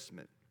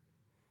Investment.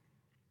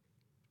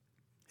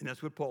 And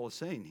that's what Paul is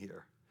saying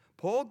here.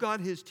 Paul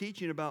got his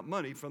teaching about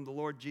money from the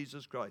Lord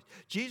Jesus Christ.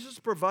 Jesus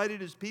provided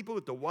his people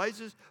with the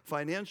wisest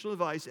financial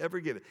advice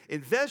ever given.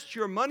 Invest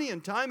your money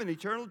and time in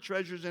eternal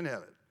treasures in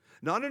heaven.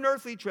 Not in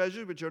earthly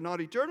treasures, which are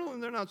not eternal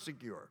and they're not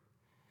secure.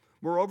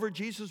 Moreover,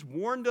 Jesus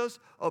warned us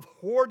of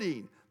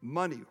hoarding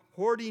money,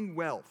 hoarding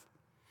wealth,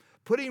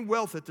 putting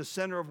wealth at the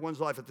center of one's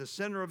life, at the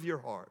center of your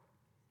heart.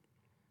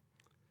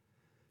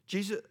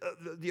 Jesus,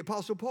 the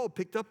Apostle Paul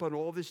picked up on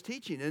all this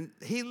teaching, and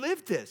he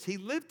lived this. He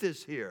lived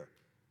this here.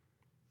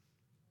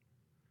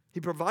 He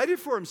provided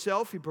for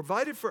himself, he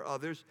provided for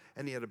others,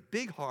 and he had a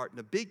big heart and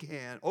a big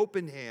hand,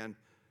 open hand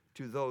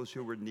to those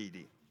who were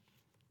needy.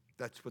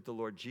 That's what the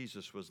Lord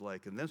Jesus was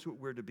like, and that's what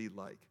we're to be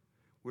like.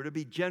 We're to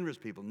be generous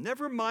people,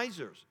 never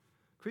misers.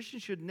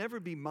 Christians should never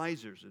be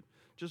misers,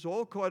 just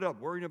all caught up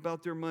worrying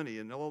about their money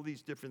and all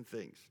these different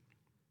things.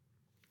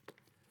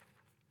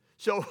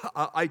 So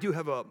I do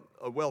have a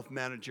wealth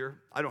manager.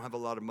 I don't have a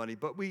lot of money,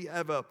 but we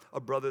have a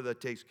brother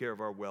that takes care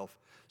of our wealth.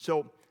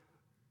 So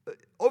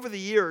over the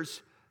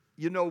years,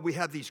 you know, we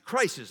have these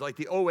crises, like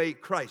the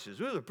 2008 crisis.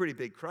 It was a pretty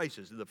big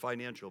crisis in the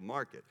financial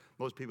market.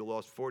 Most people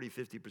lost 40,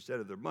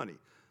 50% of their money.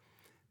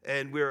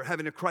 And we're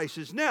having a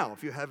crisis now.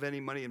 If you have any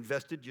money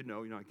invested, you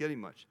know you're not getting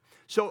much.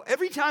 So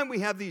every time we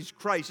have these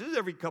crises,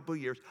 every couple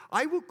of years,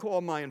 I will call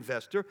my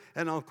investor,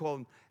 and I'll call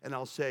him, and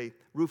I'll say,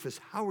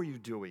 Rufus, how are you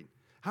doing?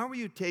 How are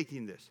you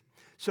taking this?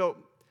 So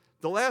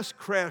the last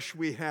crash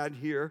we had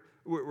here,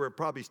 we're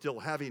probably still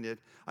having it,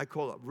 I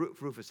called up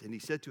Rufus, and he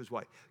said to his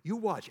wife, you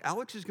watch,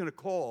 Alex is going to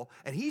call,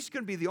 and he's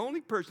going to be the only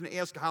person to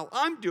ask how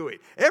I'm doing.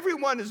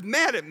 Everyone is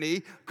mad at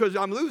me because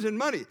I'm losing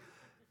money.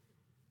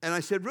 And I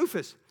said,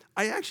 Rufus,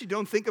 I actually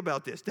don't think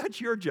about this. That's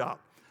your job.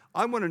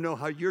 I want to know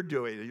how you're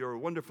doing. You're a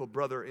wonderful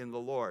brother in the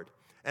Lord.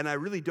 And I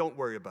really don't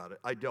worry about it.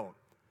 I don't.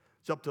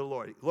 It's up to the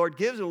Lord. The Lord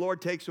gives and the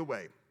Lord takes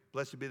away.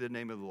 Blessed be the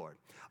name of the Lord.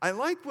 I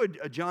like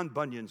what John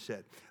Bunyan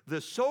said.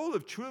 The soul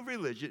of true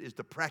religion is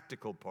the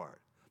practical part.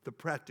 The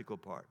practical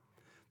part.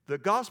 The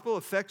gospel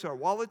affects our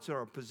wallets,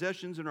 our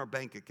possessions, and our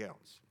bank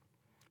accounts.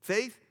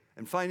 Faith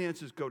and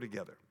finances go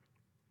together.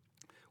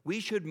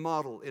 We should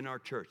model in our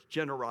church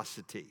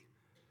generosity,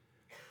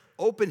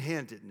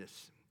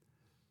 open-handedness,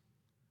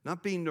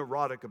 not being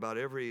neurotic about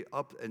every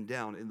up and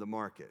down in the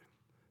market.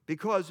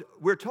 Because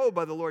we're told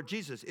by the Lord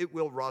Jesus, it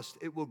will rust,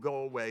 it will go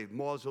away,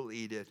 moths will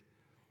eat it,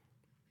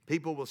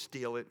 people will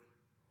steal it,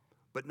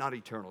 but not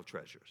eternal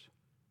treasures.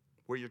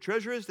 Where your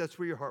treasure is, that's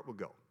where your heart will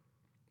go.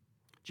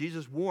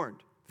 Jesus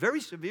warned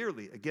very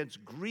severely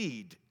against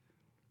greed.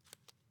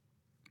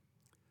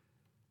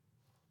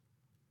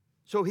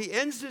 So he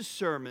ends his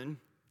sermon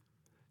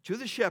to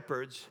the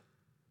shepherds,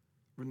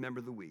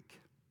 remember the weak.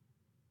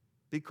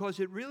 Because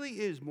it really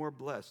is more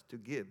blessed to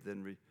give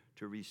than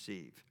to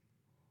receive.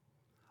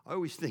 I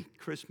always think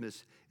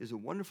Christmas is a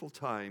wonderful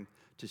time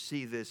to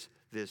see this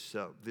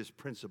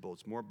principle.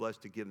 It's more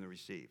blessed to give than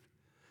receive.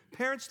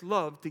 Parents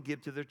love to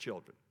give to their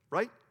children,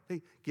 right?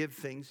 They give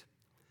things.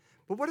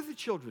 But what do the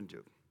children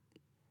do?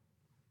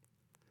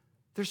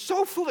 They're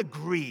so full of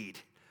greed.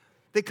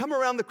 They come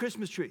around the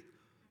Christmas tree.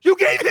 You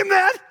gave him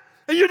that,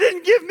 and you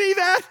didn't give me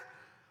that?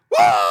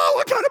 Whoa,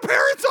 what kind of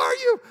parents are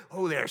you?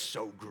 Oh, they're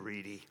so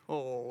greedy.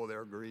 Oh,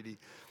 they're greedy.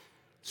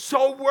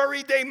 So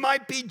worried they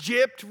might be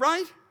gypped,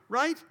 right?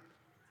 Right?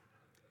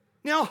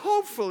 Now,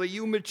 hopefully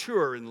you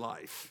mature in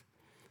life,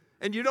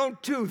 and you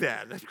don't do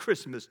that at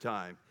Christmas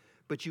time,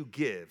 but you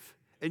give,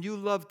 and you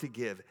love to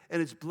give,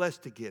 and it's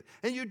blessed to give.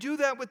 And you do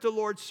that with the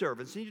Lord's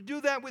servants, and you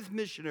do that with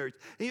missionaries,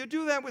 and you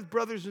do that with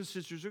brothers and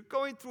sisters who are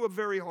going through a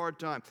very hard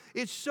time.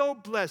 It's so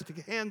blessed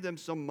to hand them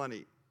some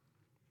money.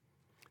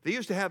 They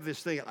used to have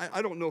this thing,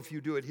 I don't know if you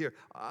do it here.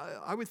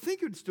 I would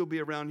think it would still be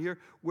around here,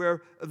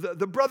 where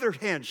the brother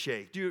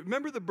handshake. Do you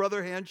remember the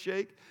brother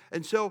handshake?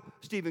 And so,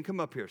 Stephen, come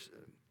up here.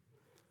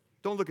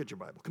 Don't look at your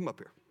Bible. Come up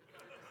here.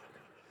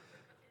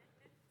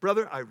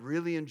 Brother, I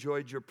really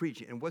enjoyed your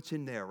preaching. And what's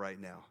in there right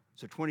now?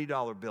 It's a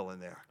 $20 bill in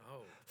there.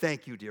 Oh.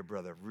 Thank you, dear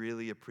brother.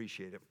 Really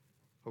appreciate it.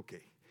 Okay,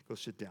 go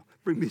sit down.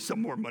 Bring me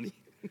some more money.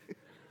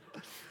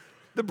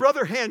 The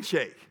brother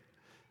handshake.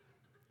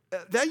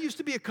 That used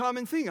to be a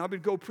common thing. I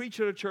would go preach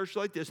at a church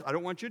like this. I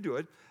don't want you to do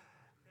it.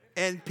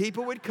 And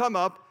people would come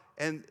up,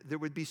 and there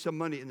would be some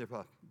money in their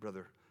pocket.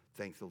 Brother,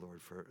 thank the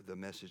Lord for the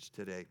message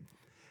today.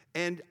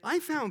 And I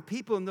found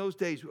people in those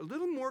days a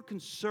little more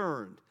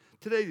concerned.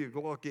 Today, you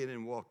walk in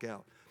and walk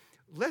out.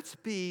 Let's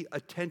be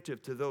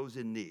attentive to those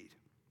in need.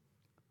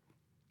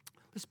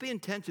 Let's be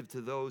attentive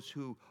to those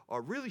who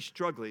are really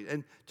struggling.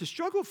 And to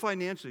struggle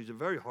financially is a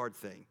very hard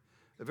thing,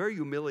 very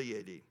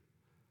humiliating.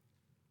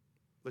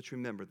 Let's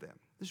remember them.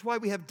 This is why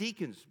we have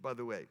deacons, by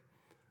the way.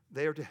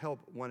 They are to help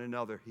one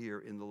another here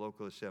in the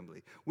local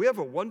assembly. We have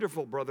a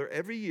wonderful brother.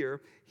 Every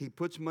year, he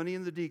puts money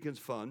in the deacons'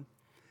 fund,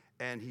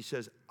 and he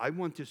says, I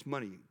want this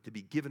money to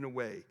be given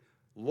away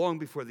long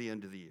before the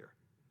end of the year.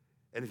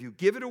 And if you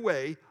give it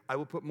away, I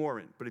will put more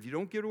in. But if you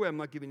don't give it away, I'm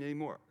not giving any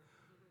more.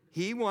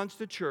 He wants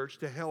the church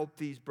to help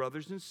these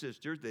brothers and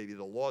sisters. They've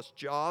either lost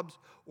jobs,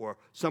 or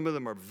some of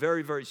them are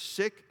very, very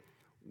sick.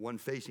 One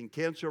facing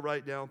cancer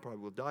right now, probably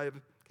will die of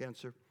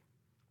cancer.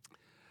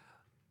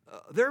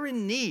 They're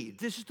in need.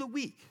 This is the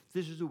weak.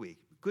 This is the weak.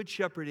 Good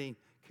shepherding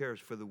cares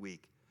for the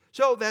weak.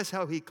 So that's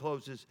how he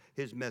closes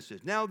his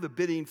message. Now the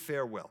bidding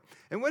farewell.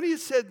 And when he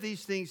had said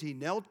these things, he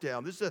knelt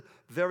down. This is a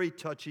very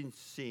touching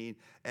scene,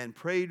 and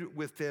prayed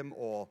with them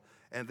all.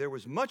 And there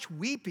was much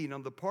weeping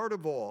on the part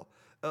of all.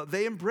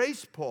 They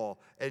embraced Paul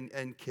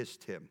and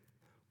kissed him.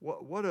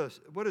 What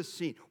a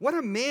scene. What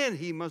a man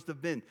he must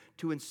have been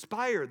to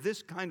inspire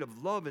this kind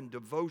of love and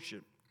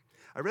devotion.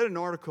 I read an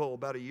article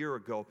about a year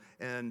ago,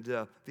 and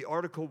the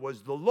article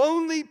was "The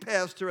Lonely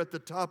Pastor at the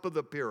Top of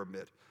the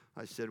Pyramid."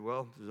 I said,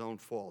 well, his own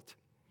fault.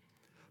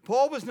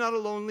 Paul was not a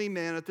lonely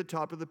man at the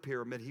top of the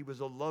pyramid. He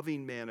was a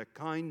loving man, a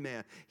kind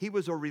man. He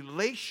was a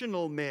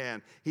relational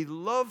man. He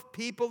loved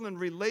people and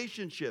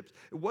relationships.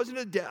 It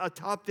wasn't a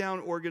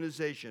top-down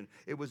organization.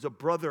 It was a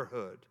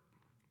brotherhood.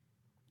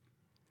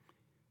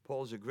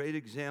 Paul's a great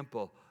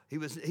example. He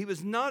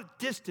was not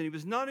distant. He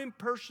was not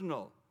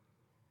impersonal.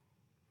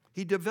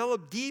 He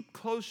developed deep,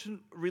 close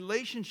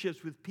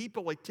relationships with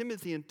people like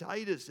Timothy and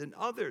Titus and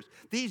others.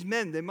 These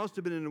men, they must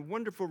have been in a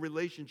wonderful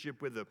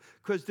relationship with them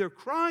because they're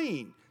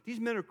crying. These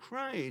men are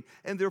crying,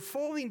 and they're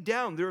falling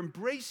down. They're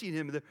embracing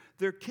him.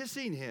 They're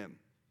kissing him.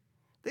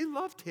 They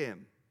loved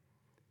him.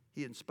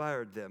 He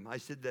inspired them. I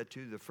said that to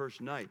you the first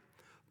night.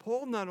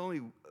 Paul not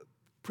only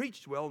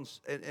preached well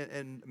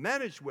and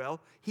managed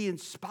well, he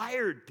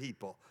inspired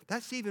people.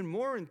 That's even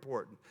more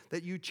important,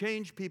 that you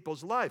change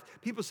people's lives.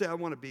 People say, I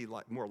want to be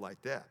more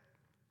like that.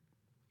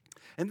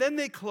 And then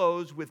they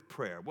close with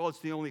prayer. Well, it's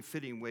the only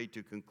fitting way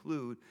to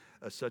conclude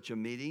such a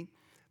meeting.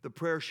 The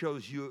prayer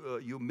shows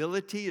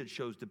humility, it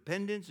shows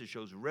dependence, it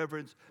shows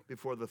reverence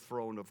before the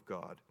throne of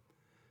God.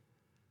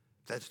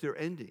 That's their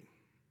ending.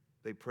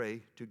 They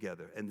pray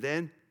together. And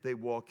then they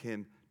walk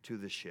him to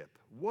the ship.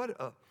 What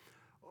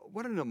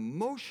an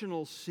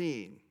emotional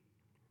scene.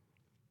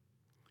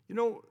 You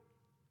know,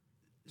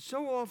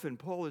 so often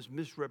Paul is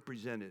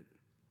misrepresented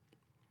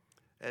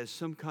as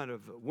some kind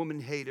of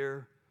woman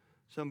hater,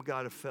 some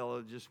kind of fellow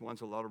that just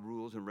wants a lot of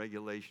rules and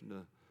regulation,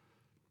 a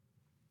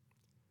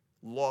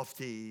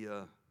lofty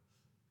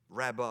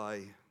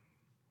rabbi.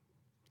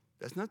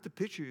 That's not the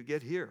picture you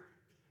get here.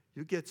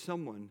 You get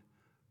someone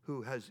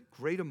who has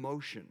great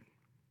emotion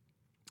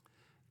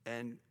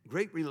and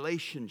great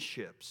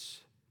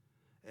relationships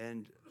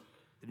and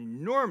an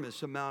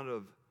enormous amount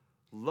of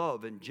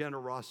love and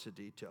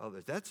generosity to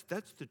others. That's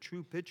the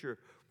true picture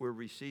we're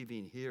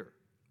receiving here.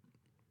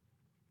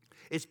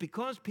 It's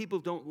because people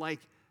don't like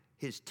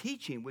his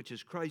teaching, which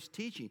is Christ's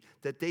teaching,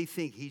 that they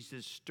think he's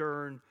this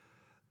stern,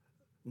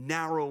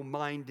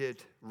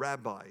 narrow-minded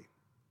rabbi.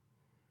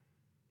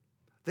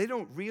 They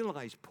don't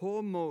realize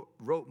Paul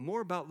wrote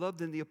more about love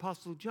than the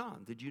Apostle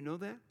John. Did you know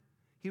that?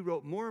 He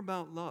wrote more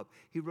about love.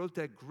 He wrote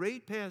that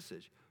great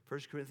passage,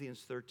 1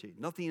 Corinthians 13.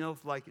 Nothing else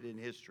like it in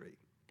history.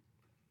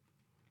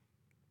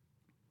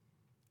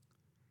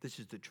 This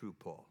is the true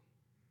Paul.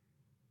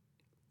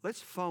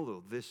 Let's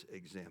follow this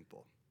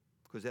example,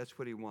 because that's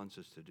what he wants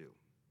us to do.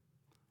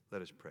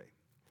 Let us pray.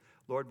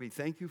 Lord, we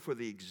thank you for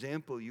the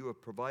example you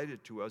have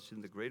provided to us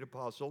in the great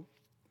apostle,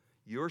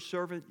 your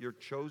servant, your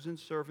chosen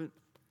servant,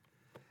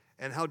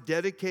 and how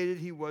dedicated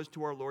he was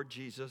to our Lord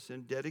Jesus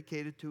and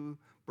dedicated to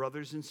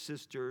brothers and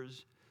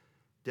sisters,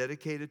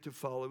 dedicated to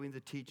following the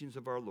teachings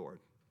of our Lord.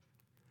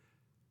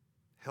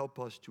 Help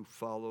us to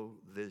follow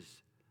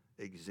this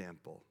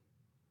example.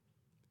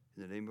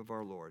 In the name of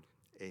our Lord,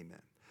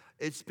 amen.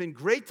 It's been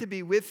great to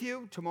be with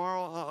you.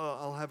 Tomorrow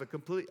I'll have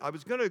I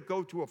was going to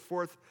go to a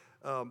fourth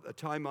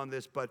time on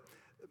this, but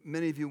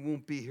many of you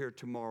won't be here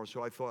tomorrow,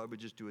 so I thought I would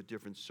just do a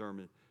different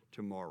sermon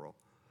tomorrow.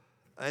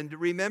 And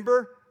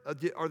remember,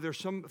 are there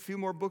a few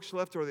more books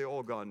left, or are they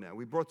all gone now?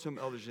 We brought some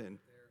others in.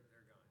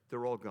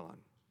 They're all gone.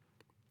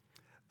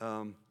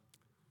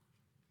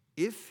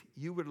 If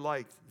you would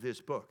like this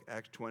book,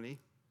 Acts 20,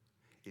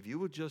 if you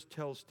would just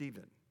tell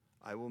Stephen,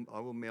 I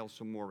will mail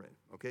some more in,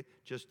 okay?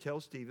 Just tell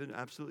Stephen,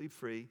 absolutely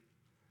free.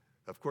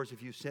 Of course,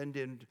 if you send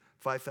in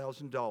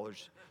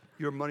 $5,000,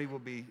 your money will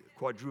be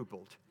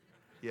quadrupled.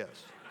 Yes.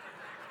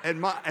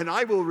 And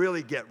I will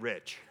really get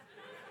rich.